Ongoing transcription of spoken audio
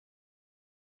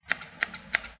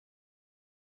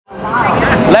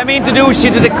Let me introduce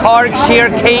you to the Karg Shear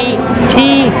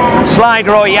K-TSlide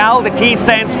Royale. The T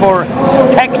stands for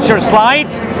texture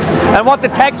slide. And what the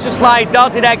texture slide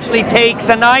does, it actually takes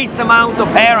a nice amount of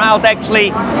hair out.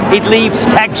 Actually, it leaves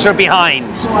texture behind.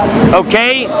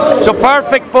 Okay? So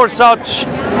perfect for such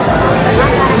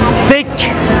thick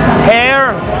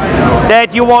hair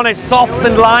that you want to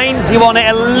soften lines, you want to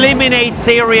eliminate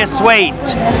serious weight.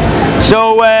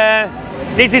 So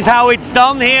this is how it's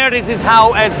done here. This is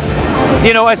how, as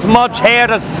much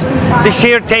hair as the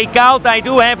shear take out. I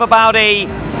do have about a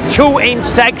 2-inch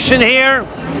section here.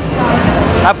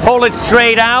 I pull it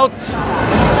straight out,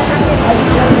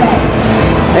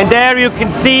 and there you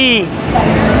can see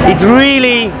it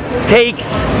really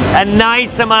takes a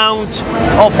nice amount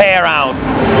of hair out.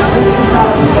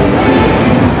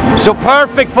 So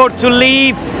perfect for to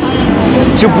leave,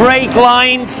 to break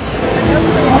lines,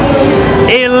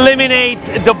 eliminate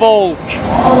the bulk.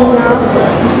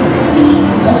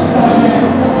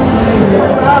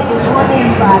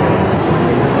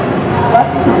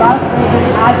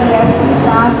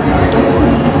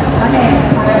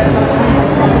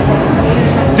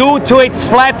 Due to its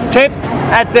flat tip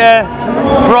at the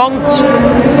front,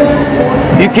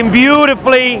 you can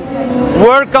beautifully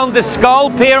work on the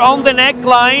scalp here, on the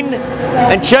neckline,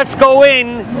 and just go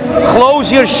in,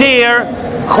 close your shear,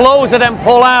 close it and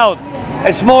pull out.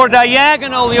 As more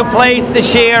diagonal you place the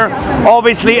shear,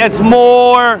 obviously as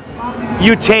more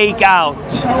you take out.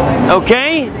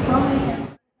 Okay?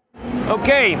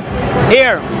 Okay,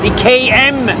 here, the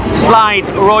K-BSlide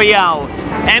Royale.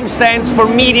 M stands for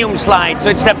medium slide, so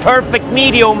it's the perfect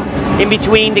medium in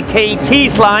between the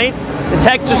K-TSlide, the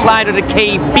texture slide, or the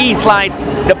K-BSlide,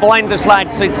 the blender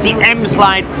slide. So it's the M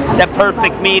slide, the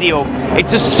perfect medium.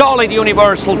 It's a solid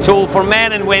universal tool for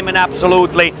men and women,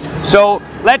 absolutely. So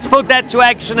let's put that to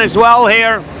action as well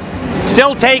here.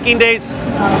 Still taking this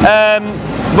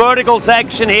vertical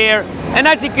section here, and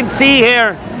as you can see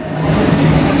here,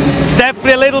 it's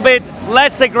definitely a little bit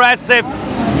less aggressive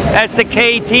as the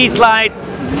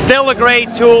K-TSlide. Still a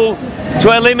great tool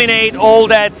to eliminate all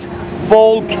that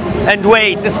bulk and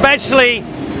weight, especially,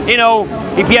 you know,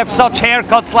 if you have such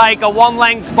haircuts like a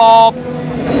 1-length bob,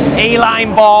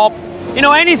 A-line bob, you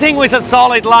know, anything with a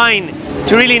solid line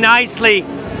to really nicely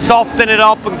soften it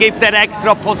up and give that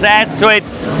extra pizzazz to it,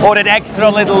 or that extra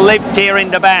little lift here in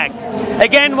the back.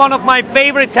 Again, one of my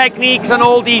favorite techniques on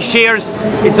all these shears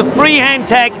is a freehand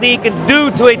technique, and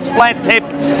due to its flat tip,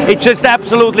 it just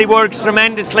absolutely works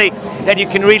tremendously, that you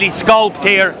can really sculpt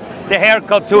here the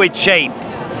haircut to its shape.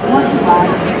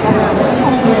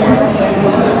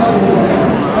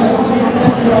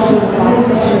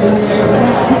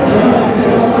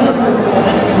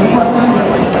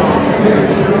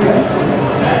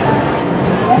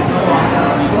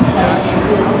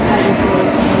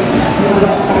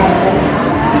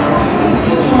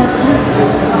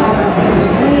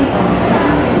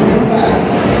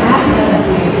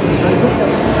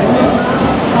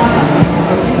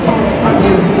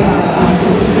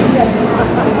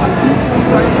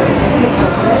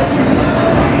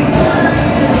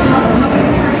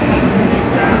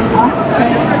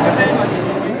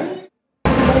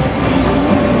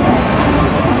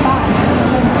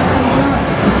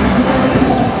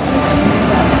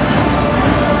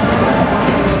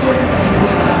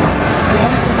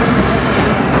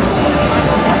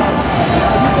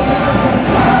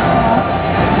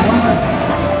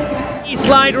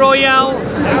 Slide Royale,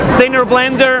 thinner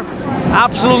blender,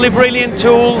 absolutely brilliant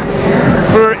tool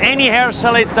for any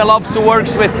hairstylist that loves to work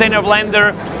with thinner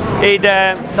blender. It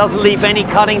doesn't leave any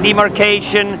cutting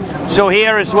demarcation. So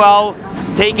here as well,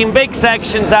 taking big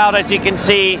sections out, as you can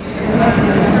see.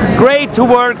 Great to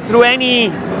work through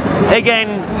any,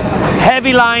 again,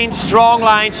 heavy lines, strong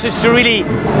lines, just to really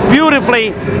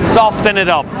beautifully soften it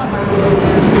up.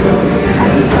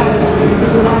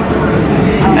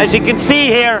 As you can see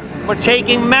here, we're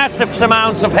taking massive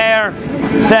amounts of hair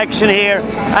section here,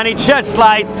 and it just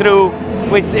slides through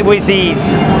with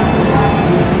ease.